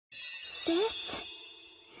Sis?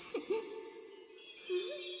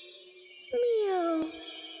 Meow.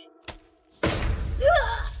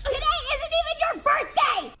 Today isn't even your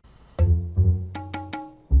birthday!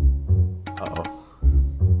 Uh-oh.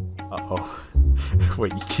 Uh-oh.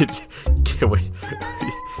 Wait, you can't wait.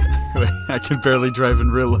 Wait, I can barely drive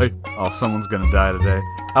in real life. Oh, someone's gonna die today.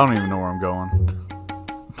 I don't even know where I'm going.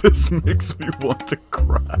 This makes me want to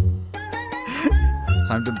cry.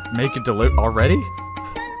 Time to make a delivery already?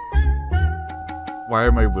 Why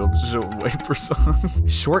are my windshield wipers on?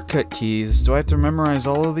 Shortcut keys. Do I have to memorize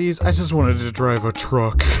all of these? I just wanted to drive a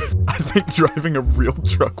truck. I think driving a real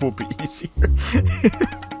truck will be easier.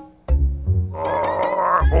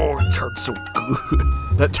 Oh, it turned so good.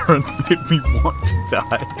 That turn made me want to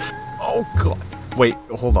die. Oh god. Wait,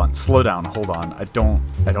 hold on. Slow down. Hold on. I don't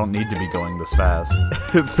need to be going this fast.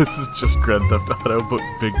 This is just Grand Theft Auto, but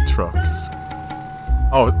big trucks.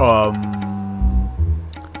 Oh,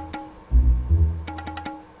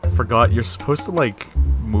 I forgot you're supposed to, like,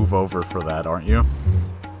 move over for that, aren't you?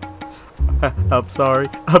 I'm sorry.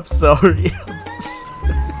 I'm sorry. I'm so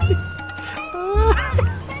sorry.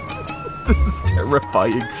 This is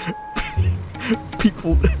terrifying.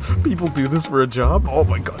 People do this for a job? Oh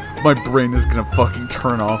my god. My brain is gonna fucking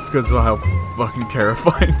turn off because of how fucking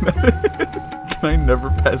terrifying that is. Can I never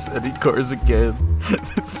pass any cars again?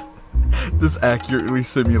 This accurately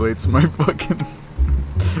simulates my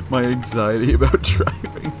my anxiety about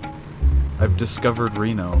driving. I've discovered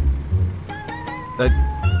Reno.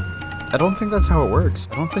 I don't think that's how it works.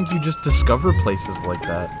 I don't think you just discover places like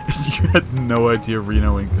that. You had no idea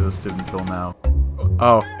Reno existed until now.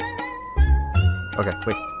 Oh. Okay,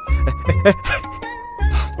 wait.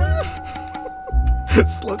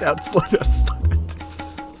 Slow down, slow down, slow down.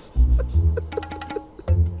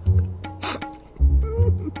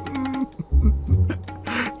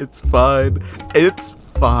 It's fine. It's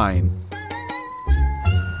fine.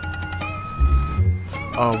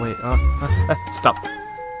 Oh, wait. Stop.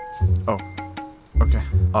 Oh. Okay.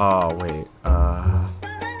 Oh, wait.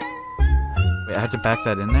 Wait, I have to back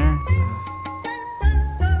that in there?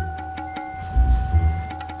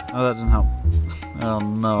 Oh, that doesn't help. Oh,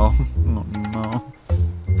 no. Oh, no.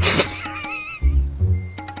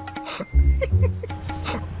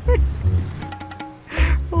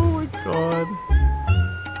 Oh, my God.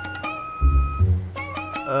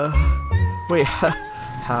 Wait,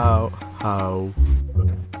 how?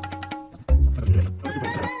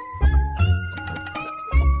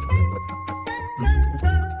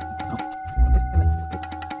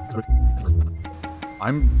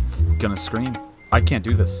 I'm gonna scream. I can't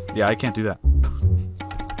do this. Yeah, I can't do that.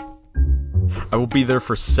 I will be there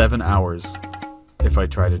for 7 hours if I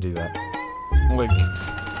try to do that. Like,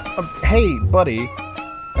 hey, buddy.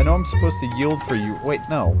 I know I'm supposed to yield for you. Wait,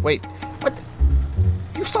 no, wait. What?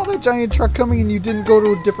 You saw that giant truck coming and you didn't go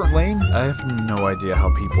to a different lane? I have no idea how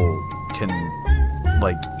people can,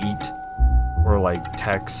 like, eat or, like,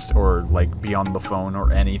 text or, like, be on the phone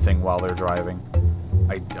or anything while they're driving.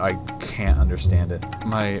 I can't understand it.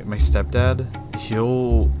 My stepdad,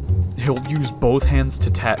 he'll use both hands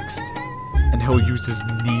to text and he'll use his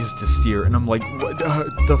knees to steer, and I'm like, what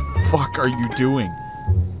the fuck are you doing?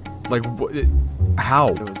 Like, what? How?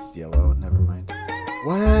 It was yellow, never mind.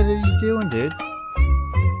 What are you doing, dude?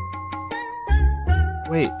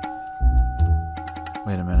 Wait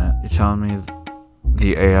a minute. You're telling me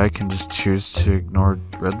the AI can just choose to ignore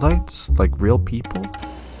red lights? Like real people?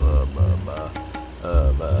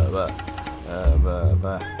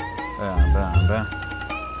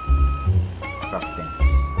 Drop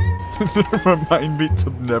dance. Remind me to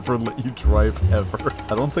never let you drive ever.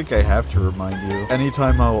 I don't think I have to remind you.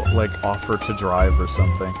 Anytime I'll, like, offer to drive or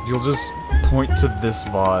something, you'll just point to this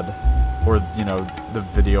VOD, or, you know, the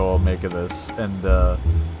video I'll make of this, and,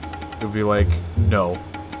 you'll be like, no.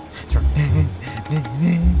 Truck dance,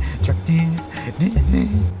 truck dance,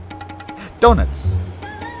 donuts.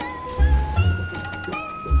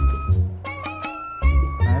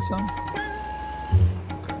 Can I have some?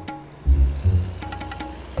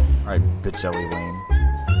 Alright, bitch Ellie Lane.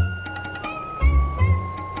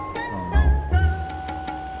 Oh no.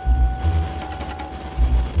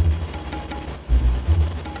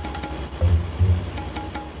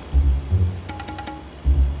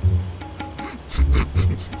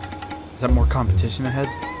 Is that more competition ahead?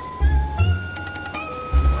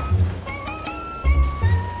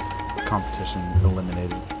 Competition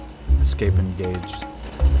eliminated. Escape engaged.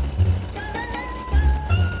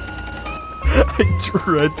 I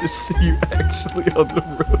dread to see you actually on the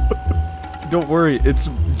road. Don't worry, it's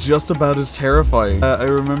just about as terrifying. I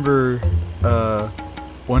remember,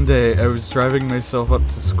 One day, I was driving myself up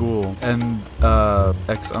to school, and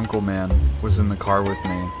ex-uncle man was in the car with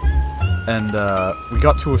me. And we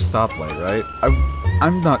got to a stoplight, right?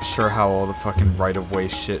 I'm not sure how all the fucking right-of-way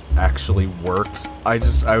shit actually works. I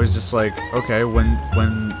was just like, okay, when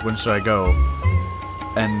should I go?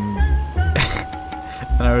 And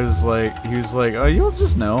and I was like, he was like, oh, you'll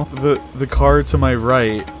just know. The car to my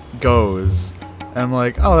right goes, and I'm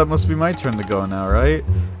like, oh, that must be my turn to go now, right?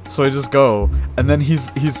 So I just go, and then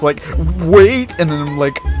he's like, wait, and then I'm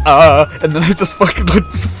like, and then I just fucking like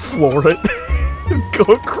just floor it and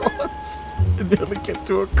go across and nearly get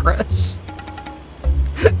to a crash.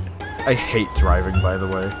 I hate driving, by the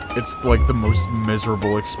way. It's like the most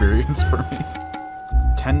miserable experience for me.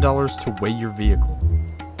 $10 to weigh your vehicle.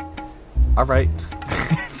 Alright.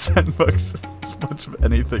 $10 is as much of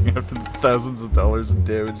anything after the thousands of dollars in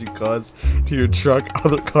damage you caused to your truck,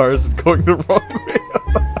 other cars, and going the wrong way.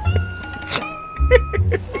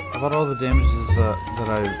 How about all the damages that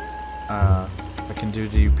I can do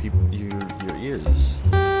to you your ears?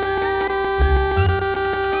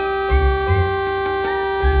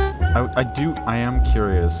 I am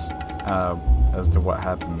curious as to what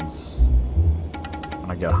happens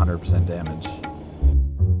when I get 100% damage.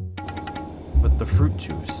 But the fruit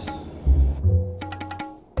juice.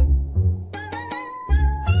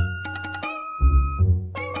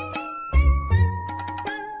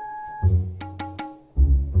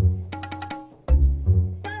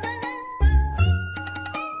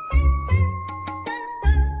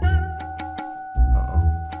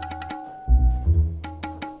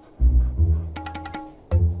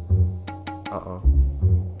 Uh-oh.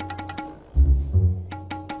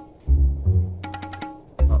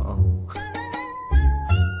 Uh-oh.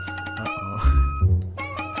 Uh-oh.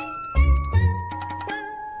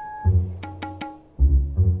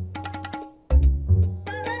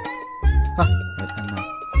 Ah, right in there.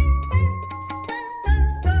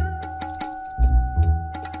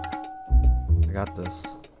 I got this.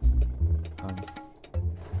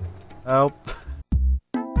 Help.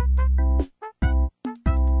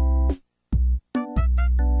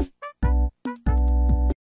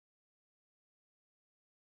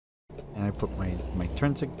 And I put my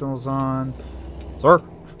turn signals on. Sir?